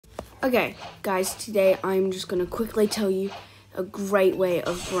Okay, guys, today I'm just gonna quickly tell you a great way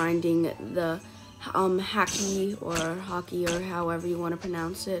of grinding the haki or however you want to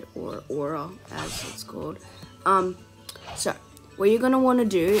pronounce it, or aura as it's called. So what you're gonna want to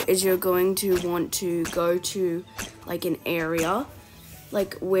do is you're going to want to go to like an area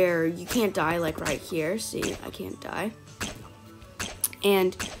like where you can't die, like right here. See, I can't die.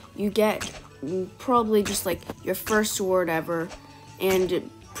 And you get probably just like your first sword ever, and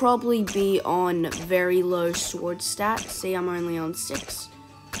probably be on very low sword stats. See, I'm only on 6.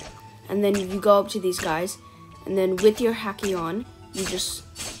 And then you go up to these guys, and then with your haki on, you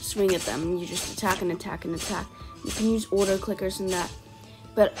just swing at them. You just attack and attack and attack. You can use auto clickers and that.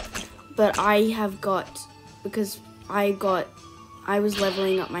 But I have got, because I was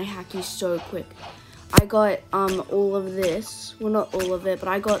leveling up my haki so quick. I got all of this. Well, not all of it, but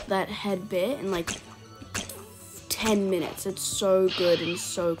I got that head bit in like 10 minutes. It's so good and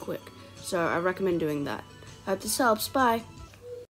so quick. So I recommend doing that. I hope this helps. Bye.